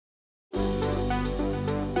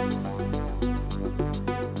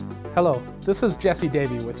Hello, this is Jesse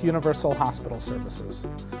Davey with Universal Hospital Services.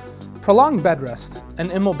 Prolonged bed rest and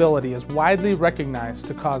immobility is widely recognized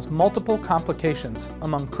to cause multiple complications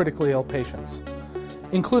among critically ill patients,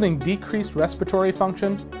 including decreased respiratory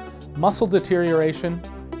function, muscle deterioration,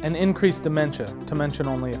 and increased dementia, to mention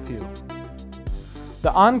only a few.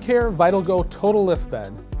 The OnCare VitalGo Total Lift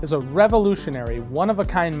Bed is a revolutionary,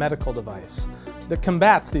 one-of-a-kind medical device that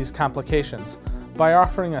combats these complications by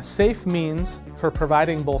offering a safe means for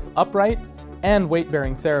providing both upright and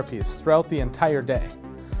weight-bearing therapies throughout the entire day.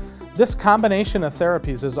 This combination of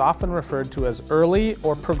therapies is often referred to as early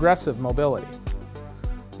or progressive mobility.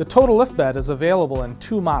 The Total Lift Bed is available in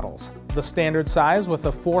two models, the standard size with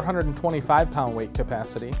a 425-pound weight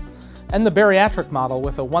capacity and the bariatric model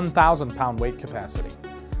with a 1,000-pound weight capacity.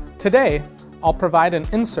 Today, I'll provide an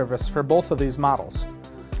in-service for both of these models.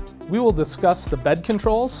 We will discuss the bed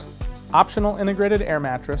controls, optional integrated air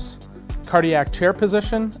mattress, cardiac chair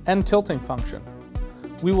position, and tilting function.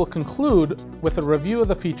 We will conclude with a review of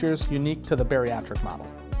the features unique to the bariatric model.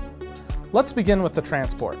 Let's begin with the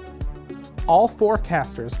transport. All four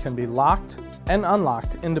casters can be locked and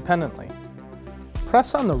unlocked independently.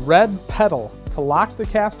 Press on the red pedal to lock the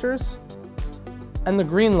casters and the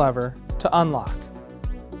green lever to unlock.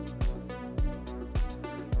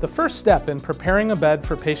 The first step in preparing a bed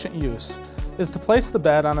for patient use is to place the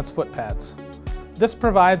bed on its foot pads. This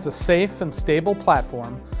provides a safe and stable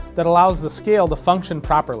platform that allows the scale to function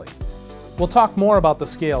properly. We'll talk more about the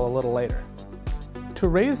scale a little later. To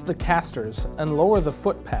raise the casters and lower the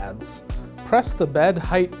foot pads, press the bed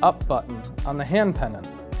height up button on the hand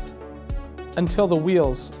pennant until the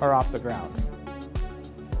wheels are off the ground.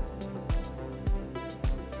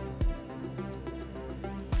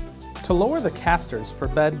 To lower the casters for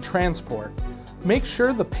bed transport, make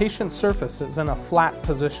sure the patient's surface is in a flat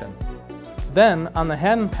position. Then, on the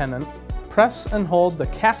hand pennant, press and hold the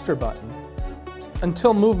caster button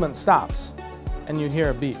until movement stops and you hear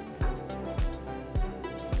a beep.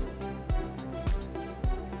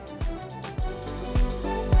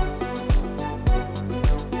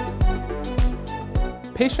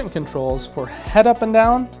 Patient controls for head up and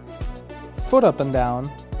down, foot up and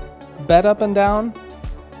down, bed up and down,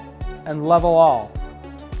 and level all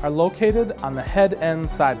are located on the head end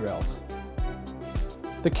side rails.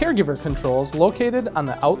 The caregiver controls located on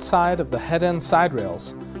the outside of the head end side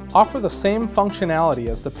rails offer the same functionality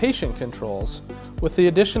as the patient controls with the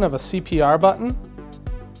addition of a CPR button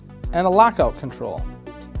and a lockout control.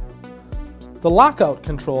 The lockout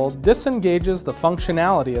control disengages the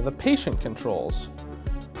functionality of the patient controls.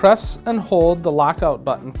 Press and hold the lockout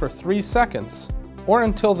button for 3 seconds or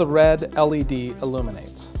until the red LED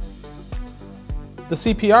illuminates. The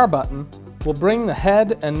CPR button will bring the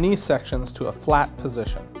head and knee sections to a flat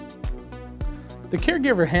position. The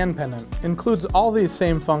caregiver hand pennant includes all these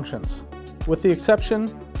same functions, with the exception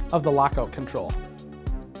of the lockout control.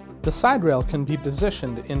 The side rail can be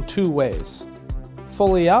positioned in two ways,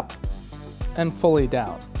 fully up and fully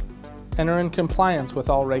down, and are in compliance with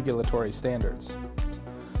all regulatory standards.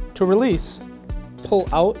 To release, pull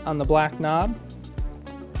out on the black knob,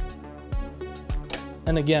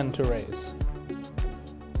 and again to raise.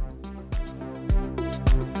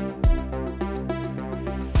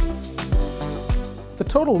 The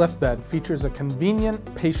Total Lift Bed features a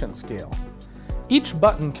convenient patient scale. Each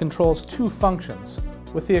button controls two functions,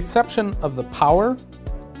 with the exception of the power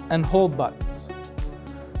and hold buttons.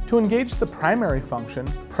 To engage the primary function,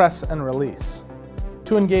 press and release.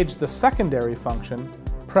 To engage the secondary function,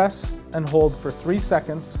 press and hold for 3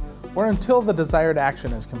 seconds or until the desired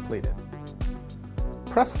action is completed.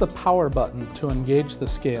 Press the power button to engage the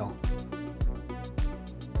scale.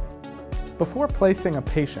 Before placing a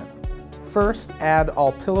patient, first add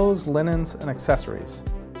all pillows, linens, and accessories,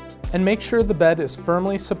 and make sure the bed is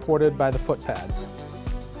firmly supported by the foot pads.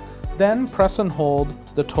 Then press and hold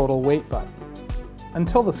the total weight button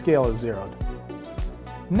until the scale is zeroed.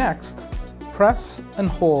 Next, press and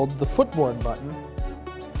hold the footboard button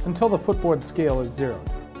until the footboard scale is zeroed.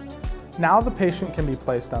 Now the patient can be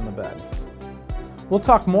placed on the bed. We'll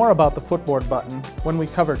talk more about the footboard button when we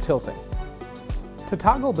cover tilting. To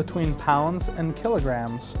toggle between pounds and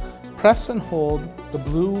kilograms, press and hold the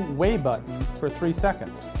blue weigh button for 3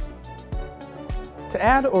 seconds. To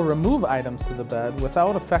add or remove items to the bed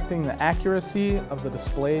without affecting the accuracy of the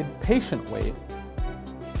displayed patient weight,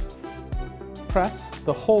 press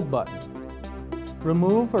the hold button.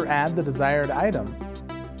 Remove or add the desired item,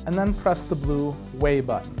 and then press the blue weigh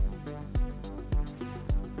button.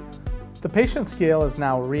 The patient scale is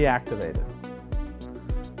now reactivated.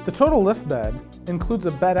 The Total Lift Bed includes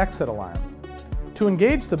a bed exit alarm. To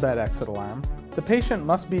engage the bed exit alarm, the patient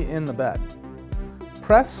must be in the bed.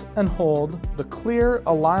 Press and hold the clear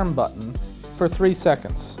alarm button for 3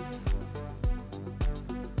 seconds.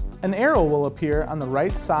 An arrow will appear on the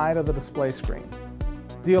right side of the display screen.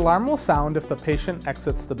 The alarm will sound if the patient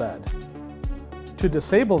exits the bed. To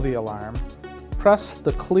disable the alarm, press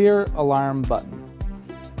the clear alarm button.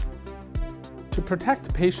 To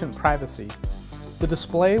protect patient privacy, the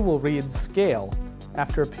display will read scale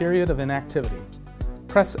after a period of inactivity.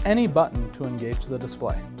 Press any button to engage the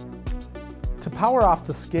display. To power off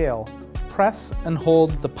the scale, press and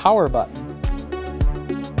hold the power button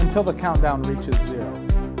until the countdown reaches 0.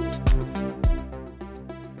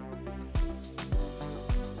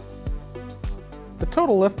 The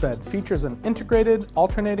Total Lift Bed features an integrated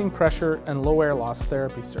alternating pressure and low air loss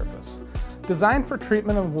therapy surface, designed for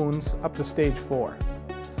treatment of wounds up to stage 4.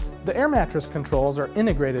 The air mattress controls are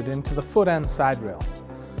integrated into the foot end side rail.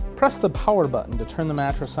 Press the power button to turn the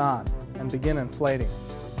mattress on and begin inflating.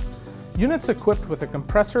 Units equipped with a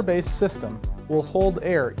compressor-based system will hold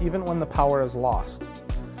air even when the power is lost.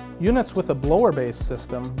 Units with a blower-based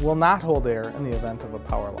system will not hold air in the event of a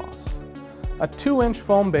power loss. A 2-inch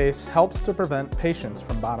foam base helps to prevent patients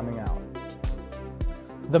from bottoming out.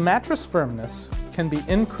 The mattress firmness can be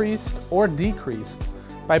increased or decreased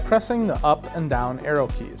by pressing the up and down arrow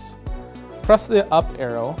keys. Press the up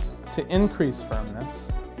arrow to increase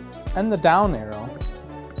firmness and the down arrow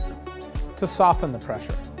to soften the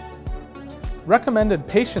pressure. Recommended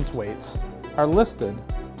patient's weights are listed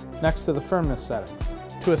next to the firmness settings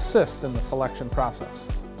to assist in the selection process.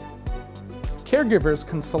 Caregivers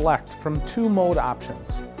can select from 2 mode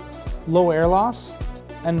options, low air loss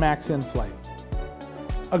and max inflate.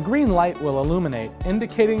 A green light will illuminate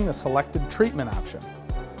indicating the selected treatment option.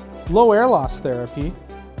 Low air loss therapy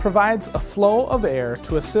provides a flow of air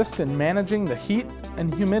to assist in managing the heat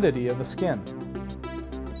and humidity of the skin.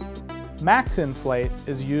 Max inflate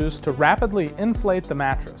is used to rapidly inflate the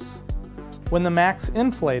mattress. When the max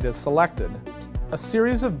inflate is selected, a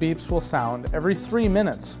series of beeps will sound every 3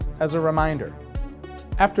 minutes as a reminder.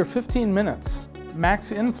 After 15 minutes,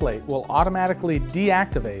 max inflate will automatically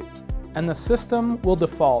deactivate and the system will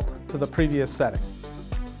default to the previous setting.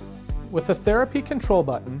 With the therapy control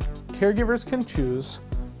button, caregivers can choose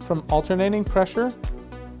from alternating pressure,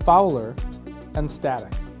 Fowler, and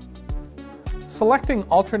static. Selecting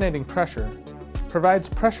alternating pressure provides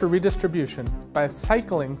pressure redistribution by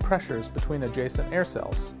cycling pressures between adjacent air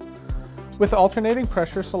cells. With alternating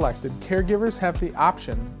pressure selected, caregivers have the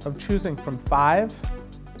option of choosing from 5,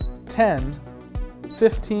 10,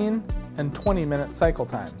 15, and 20-minute cycle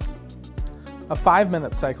times. A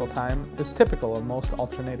 5-minute cycle time is typical of most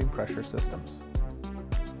alternating pressure systems.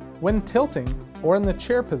 When tilting or in the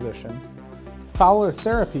chair position, Fowler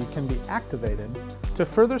therapy can be activated to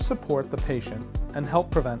further support the patient and help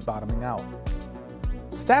prevent bottoming out.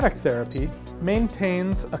 Static therapy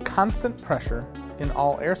maintains a constant pressure in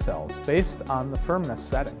all air cells based on the firmness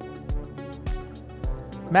setting.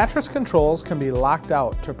 Mattress controls can be locked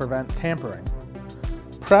out to prevent tampering.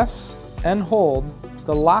 Press and hold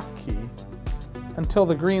the lock key until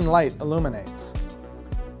the green light illuminates.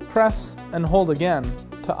 Press and hold again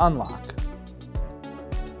to unlock.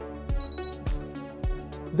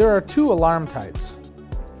 There are 2 alarm types,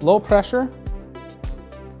 low pressure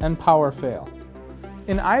and power fail.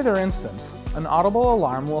 In either instance, an audible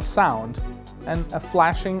alarm will sound and a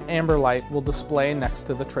flashing amber light will display next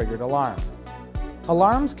to the triggered alarm.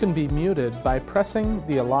 Alarms can be muted by pressing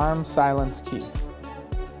the alarm silence key.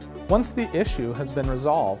 Once the issue has been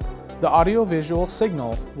resolved, the audio-visual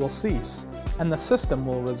signal will cease and the system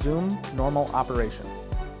will resume normal operation.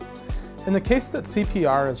 In the case that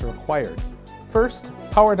CPR is required, first,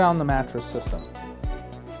 power down the mattress system.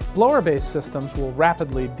 Blower-based systems will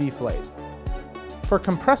rapidly deflate. For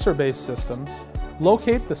compressor-based systems,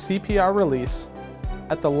 locate the CPR release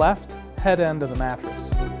at the left head end of the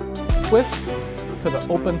mattress. Twist to the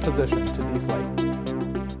open position to deflate.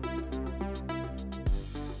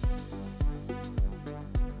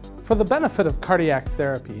 For the benefit of cardiac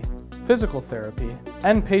therapy, physical therapy,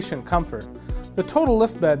 and patient comfort, the Total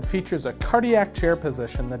Lift Bed features a cardiac chair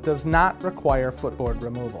position that does not require footboard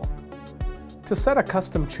removal. To set a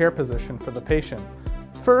custom chair position for the patient,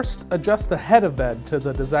 first adjust the head of bed to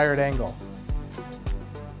the desired angle.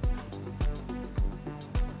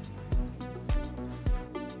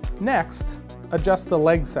 Next, adjust the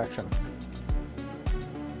leg section.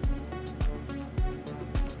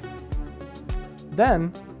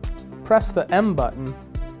 Then, press the M button,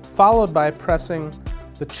 followed by pressing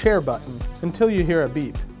the chair button until you hear a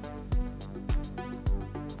beep.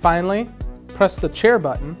 Finally, press the chair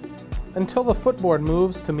button until the footboard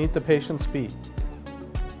moves to meet the patient's feet.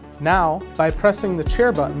 Now, by pressing the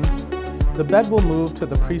chair button, the bed will move to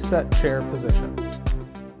the preset chair position.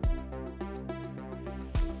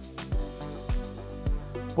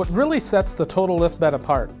 What really sets the total lift bed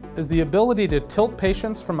apart is the ability to tilt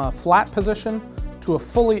patients from a flat position to a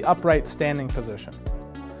fully upright standing position.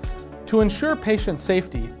 To ensure patient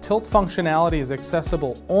safety, tilt functionality is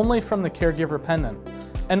accessible only from the caregiver pendant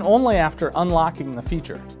and only after unlocking the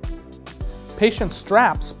feature. Patient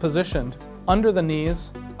straps positioned under the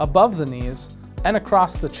knees, above the knees, and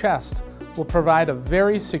across the chest will provide a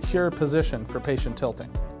very secure position for patient tilting.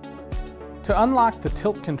 To unlock the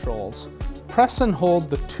tilt controls, press and hold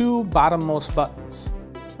the two bottommost buttons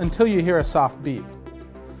until you hear a soft beep.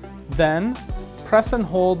 Then, press and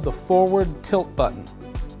hold the forward tilt button.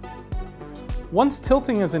 Once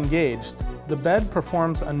tilting is engaged, the bed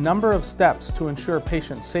performs a number of steps to ensure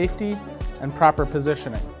patient safety and proper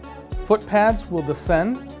positioning. Foot pads will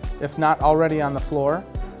descend, if not already on the floor,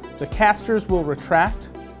 the casters will retract,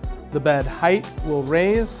 the bed height will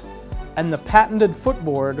raise, and the patented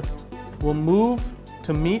footboard will move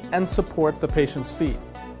to meet and support the patient's feet.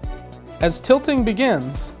 As tilting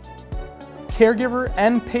begins, caregiver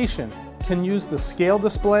and patient can use the scale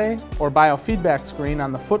display or biofeedback screen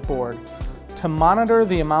on the footboard to monitor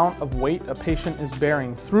the amount of weight a patient is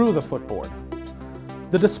bearing through the footboard.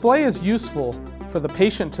 The display is useful for the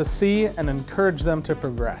patient to see and encourage them to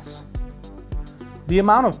progress. The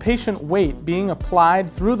amount of patient weight being applied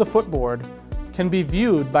through the footboard can be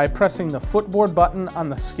viewed by pressing the footboard button on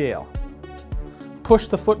the scale. Push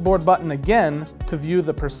the footboard button again to view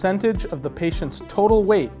the percentage of the patient's total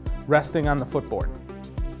weight resting on the footboard.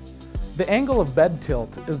 The angle of bed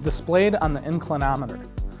tilt is displayed on the inclinometer.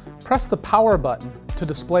 Press the power button to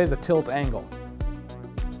display the tilt angle.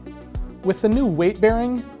 With the new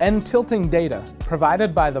weight-bearing and tilting data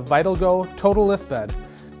provided by the VitalGo Total Lift Bed,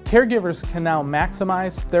 caregivers can now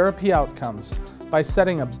maximize therapy outcomes by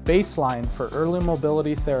setting a baseline for early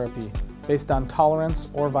mobility therapy based on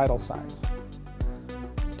tolerance or vital signs.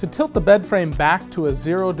 To tilt the bed frame back to a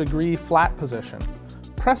 0-degree flat position,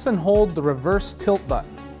 press and hold the reverse tilt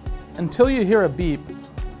button until you hear a beep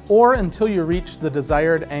or until you reach the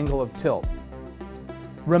desired angle of tilt.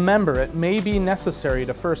 Remember, it may be necessary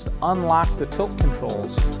to first unlock the tilt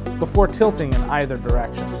controls before tilting in either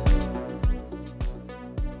direction.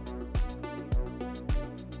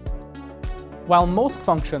 While most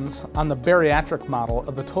functions on the bariatric model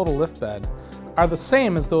of the total lift bed are the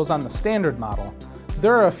same as those on the standard model,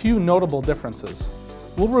 there are a few notable differences.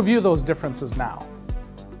 We'll review those differences now.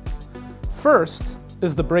 First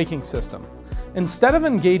is the braking system. Instead of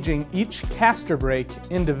engaging each caster brake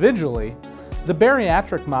individually, the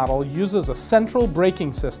bariatric model uses a central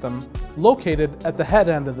braking system located at the head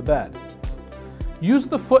end of the bed. Use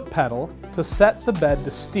the foot pedal to set the bed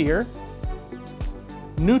to steer,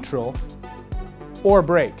 neutral, or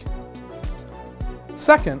brake.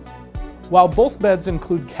 Second, while both beds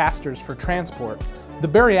include casters for transport, the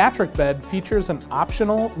bariatric bed features an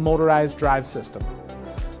optional motorized drive system.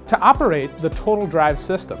 To operate the total drive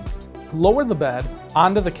system, lower the bed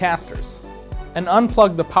onto the casters and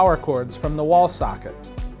unplug the power cords from the wall socket.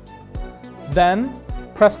 Then,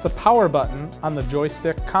 press the power button on the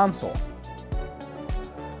joystick console.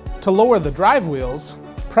 To lower the drive wheels,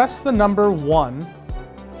 press the number 1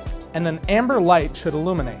 and an amber light should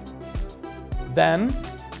illuminate. Then,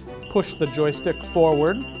 push the joystick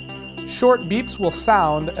forward. Short beeps will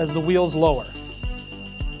sound as the wheels lower.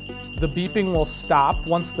 The beeping will stop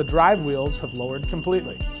once the drive wheels have lowered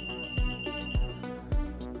completely.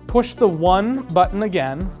 Push the 1 button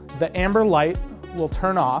again, the amber light will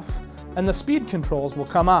turn off, and the speed controls will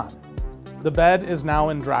come on. The bed is now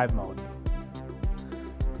in drive mode.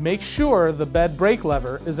 Make sure the bed brake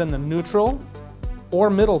lever is in the neutral or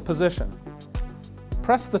middle position.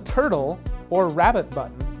 Press the turtle or rabbit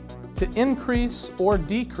button to increase or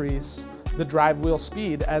decrease the drive wheel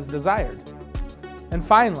speed as desired. And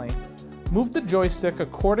finally, move the joystick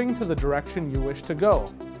according to the direction you wish to go.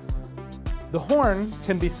 The horn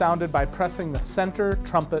can be sounded by pressing the center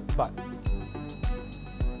trumpet button.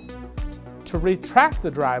 To retract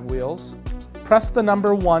the drive wheels, press the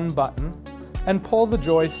number 1 button and pull the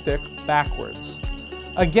joystick backwards.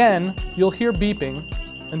 Again, you'll hear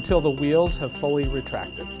beeping until the wheels have fully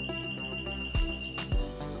retracted.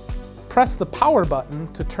 Press the power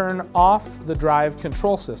button to turn off the drive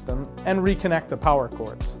control system and reconnect the power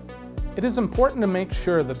cords. It is important to make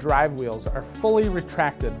sure the drive wheels are fully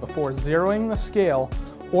retracted before zeroing the scale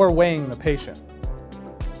or weighing the patient.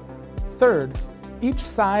 Third, each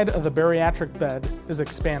side of the bariatric bed is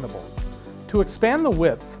expandable. To expand the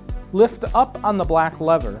width, lift up on the black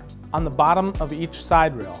lever on the bottom of each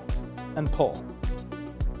side rail and pull.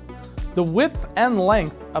 The width and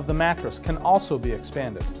length of the mattress can also be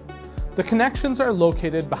expanded. The connections are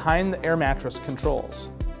located behind the air mattress controls.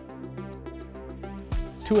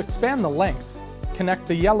 To expand the length, connect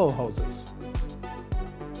the yellow hoses.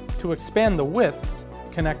 To expand the width,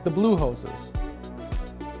 connect the blue hoses.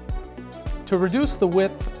 To reduce the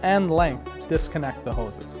width and length, disconnect the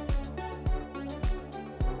hoses.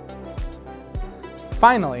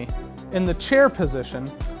 Finally, in the chair position,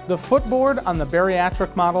 the footboard on the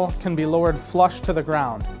bariatric model can be lowered flush to the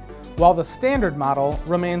ground, while the standard model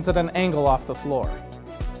remains at an angle off the floor.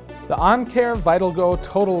 The OnCare VitalGo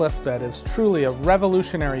Total Lift Bed is truly a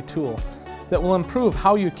revolutionary tool that will improve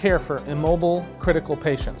how you care for immobile, critical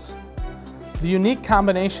patients. The unique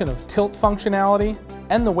combination of tilt functionality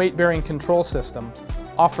and the weight-bearing control system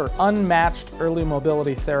offer unmatched early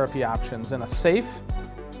mobility therapy options in a safe,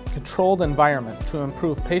 controlled environment to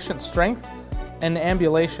improve patient strength and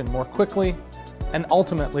ambulation more quickly and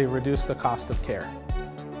ultimately reduce the cost of care.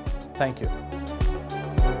 Thank you.